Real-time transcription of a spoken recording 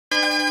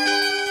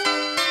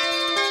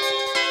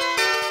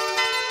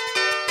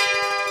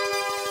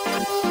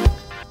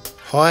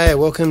Hi,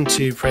 welcome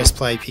to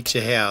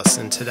PressPlayPictureHouse,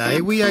 and today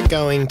we are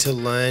going to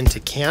learn to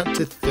count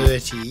to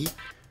 30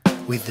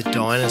 with the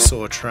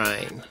dinosaur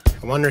train.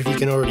 I wonder if you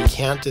can already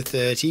count to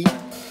 30.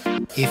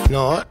 If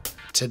not,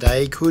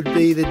 today could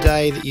be the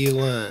day that you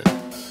learn.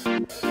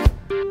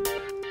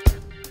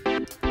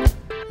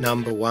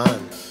 Number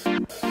 1.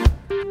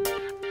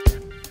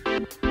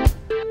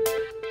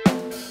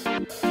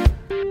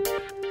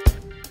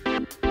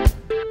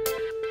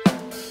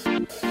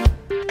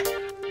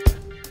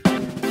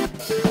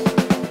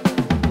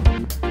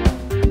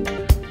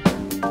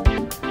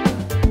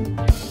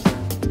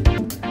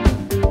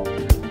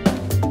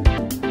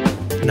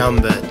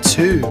 Number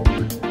 2.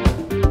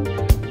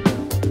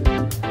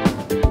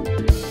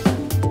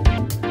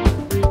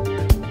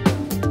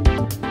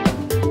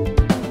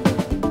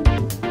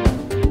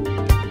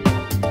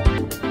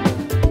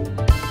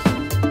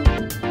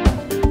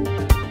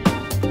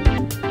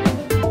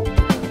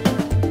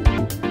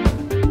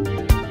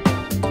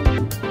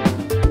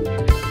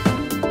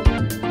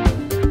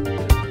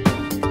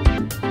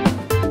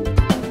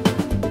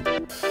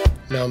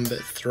 Number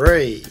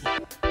 3.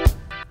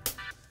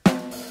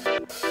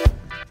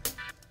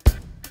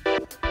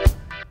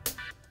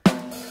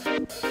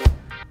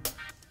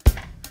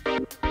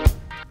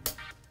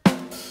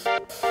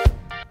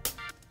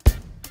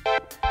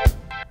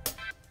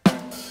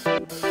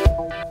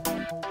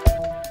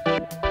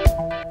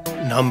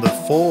 Number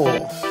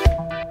 4.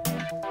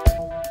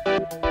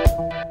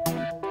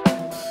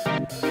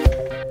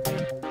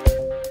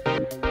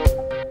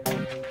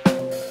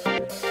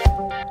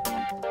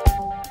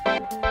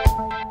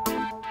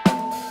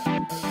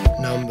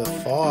 Number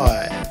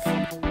 5.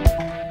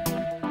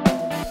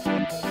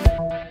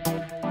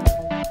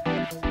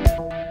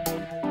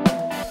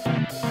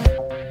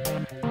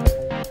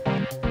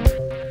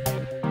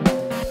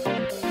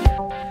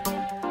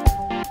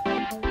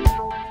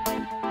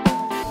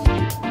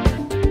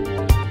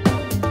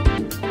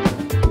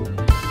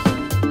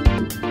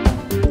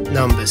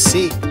 Number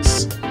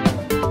 6.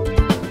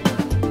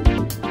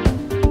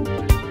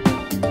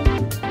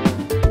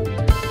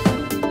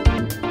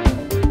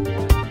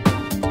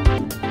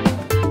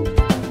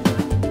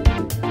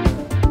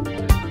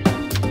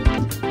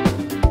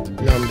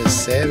 Number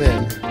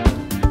 7.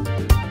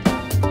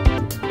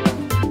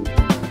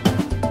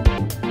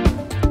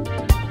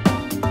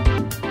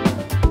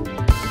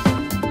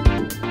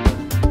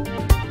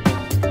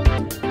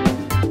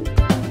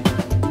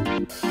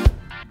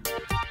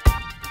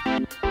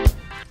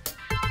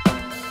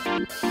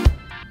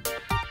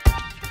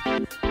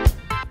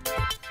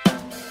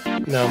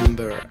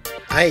 Number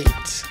 8.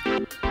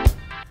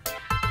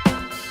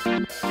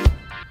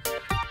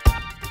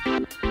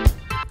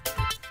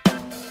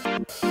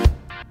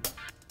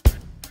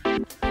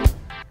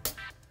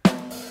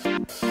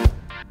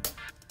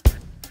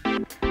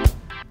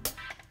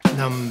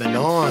 Number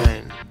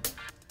 9.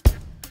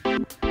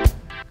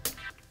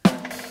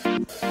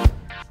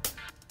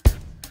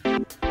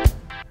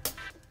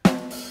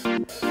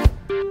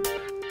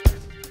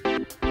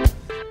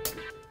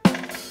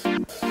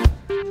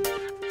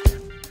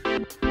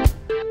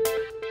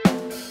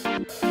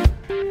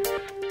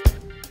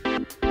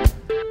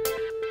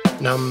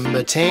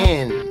 Number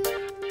 10.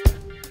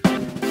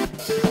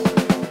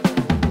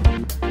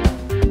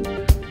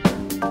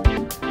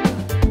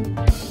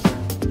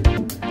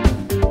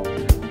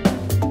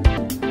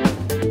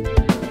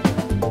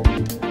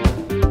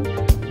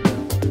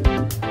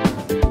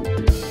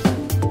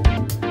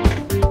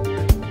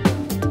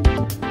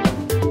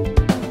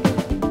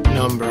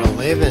 Number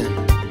 11.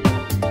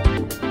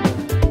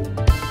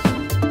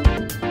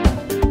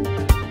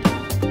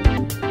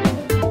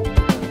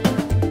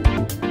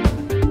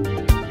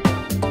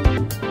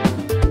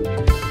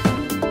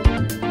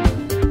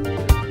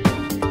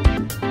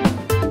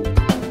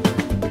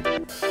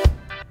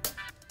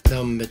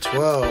 Number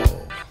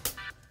 12.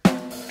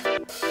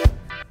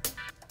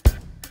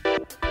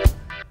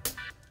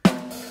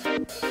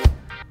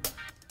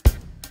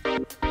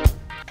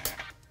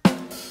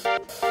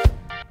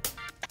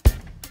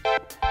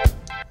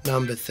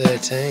 Number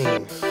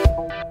 13.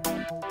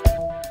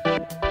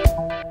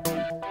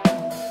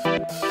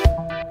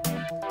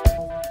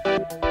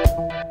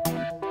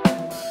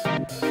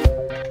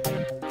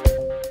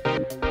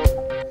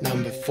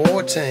 Number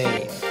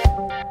 14.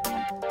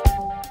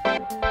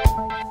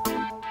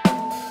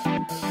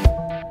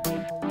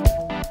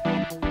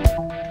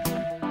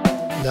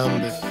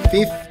 Number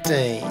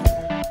 15.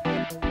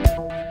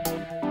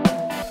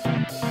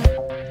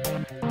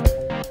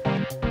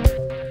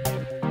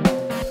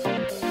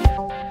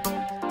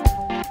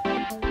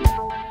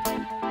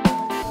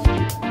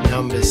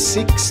 Number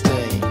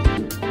 16.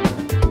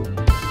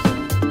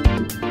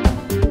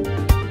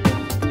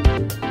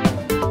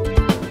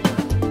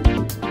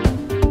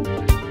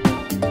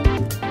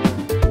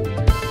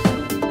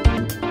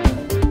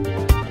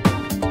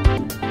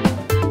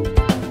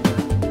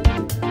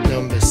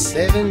 Number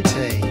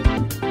 17.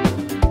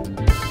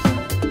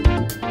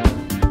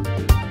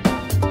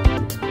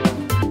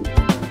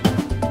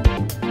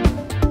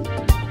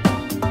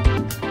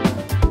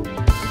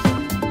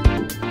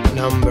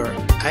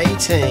 Number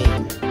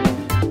 18.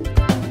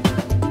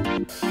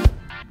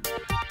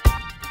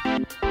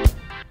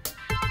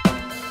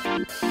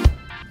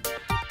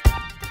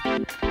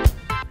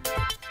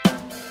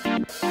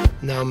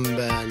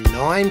 Number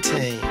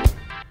 19.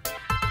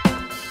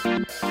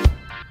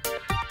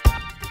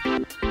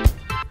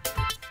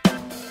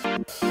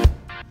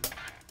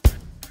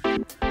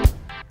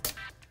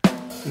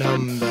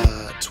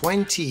 Number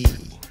 20.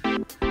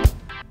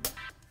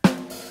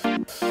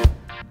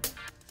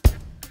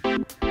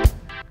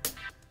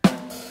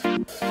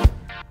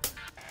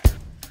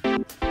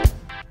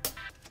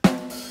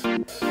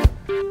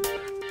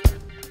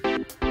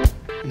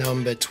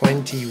 Number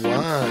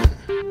 21.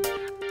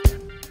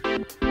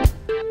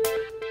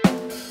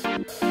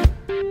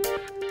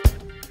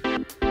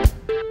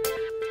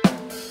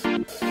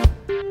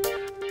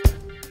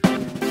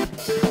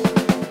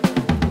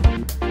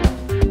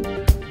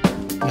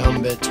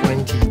 Number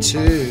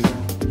 22.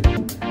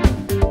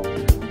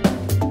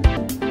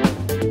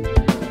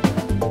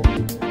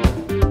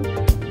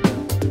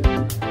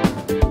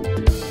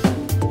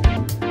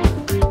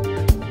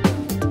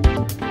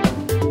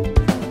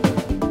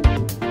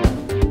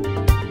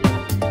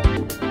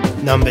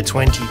 Number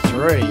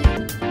 23.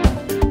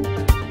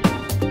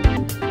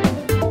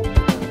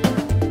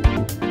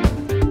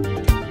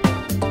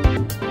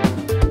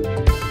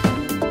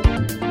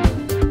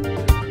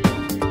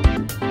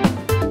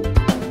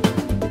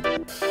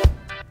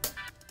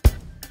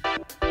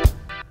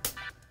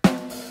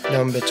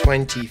 Number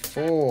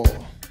 24.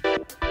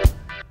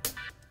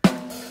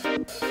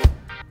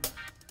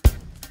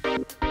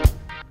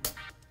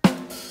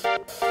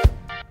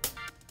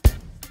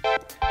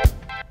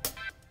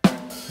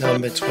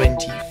 Number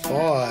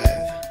 25.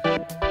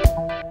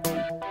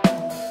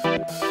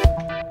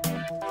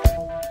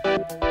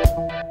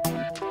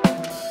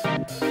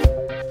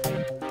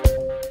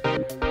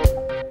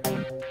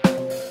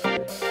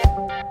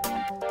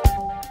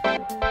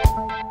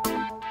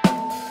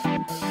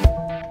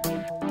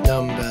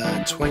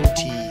 Number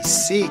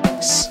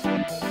 26.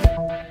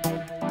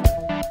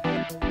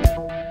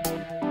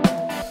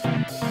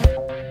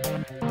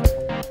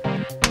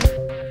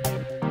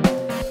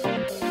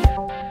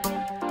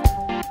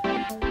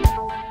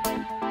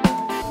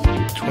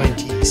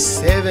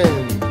 Seven.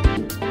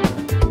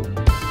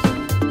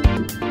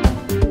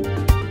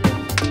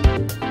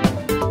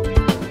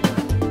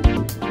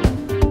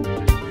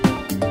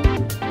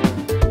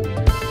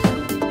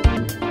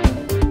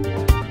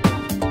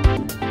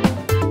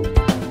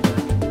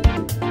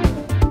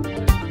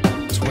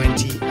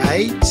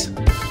 Eight.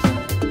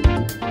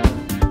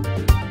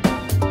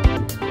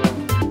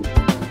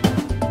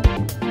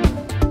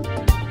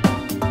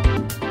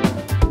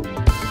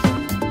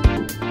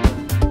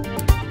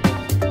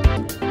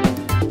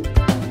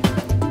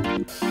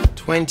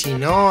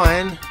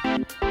 $29.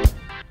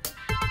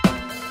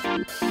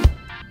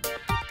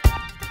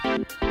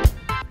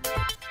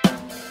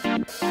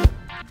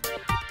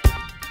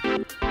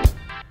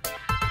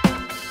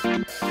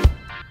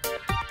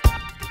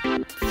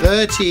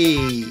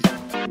 $30.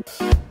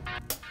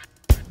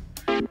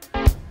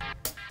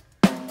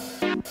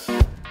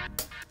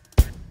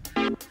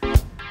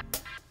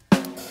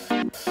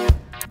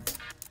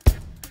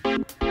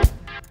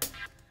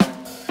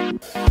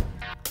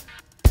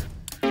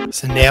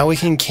 So now we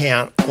can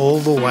count all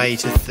the way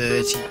to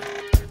 30.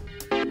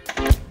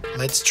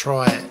 Let's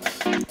try it.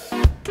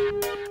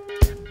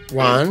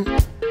 1,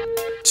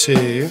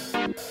 2,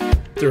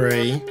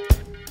 3,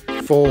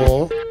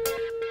 4,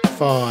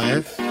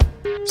 5,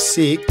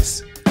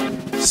 6,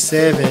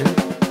 7,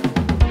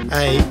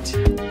 8,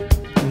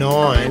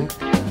 9,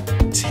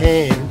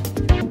 10,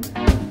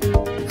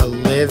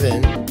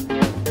 11,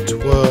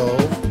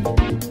 12,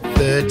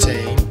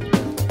 13,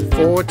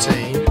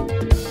 14,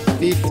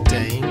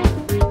 15,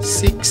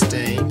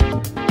 16,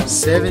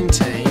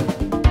 17,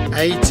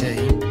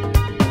 18,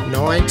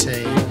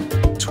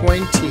 19,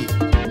 20,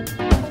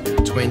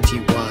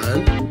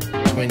 21,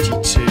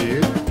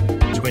 22,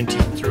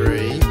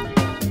 23,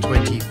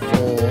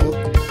 24,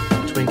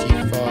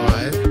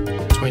 25,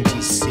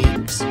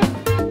 26,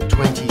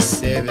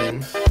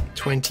 27,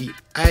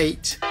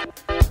 28,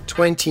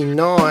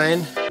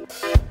 29,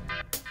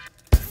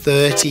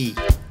 30.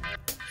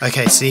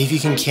 Okay, see if you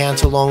can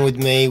count along with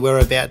me. We're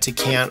about to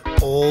count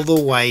all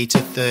the way to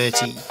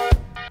 30.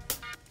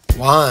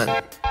 1,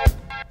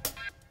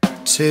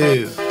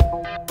 2,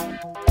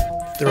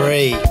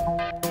 3,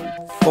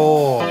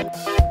 4,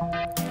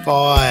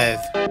 5,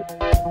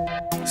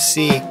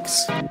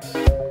 6,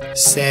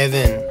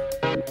 7,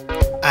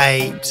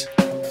 8,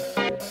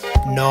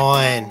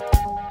 9,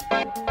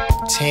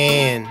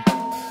 10,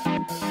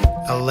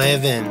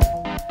 11,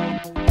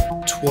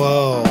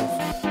 12,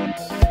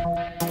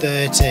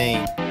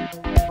 13,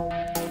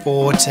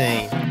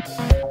 14,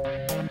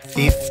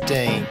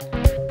 15,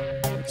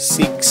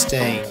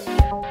 16,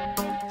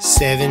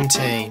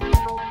 17,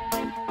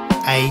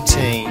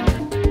 18,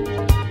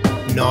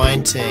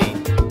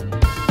 19,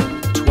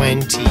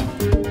 20,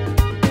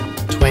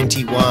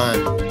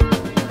 21,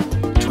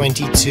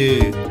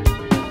 22,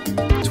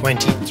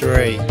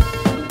 23,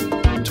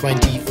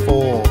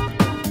 24,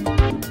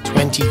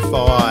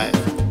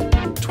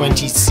 25,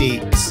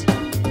 26,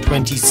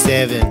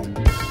 27,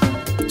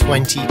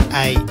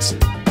 28,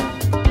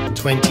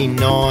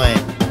 29,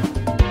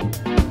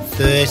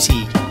 30.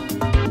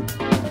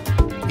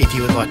 If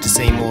you would like to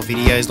see more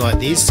videos like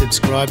this,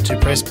 subscribe to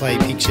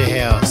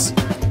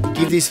PressPlayPictureHouse.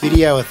 Give this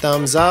video a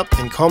thumbs up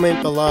and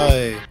comment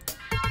below.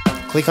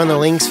 Click on the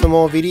links for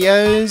more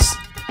videos.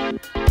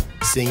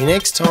 See you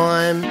next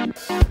time.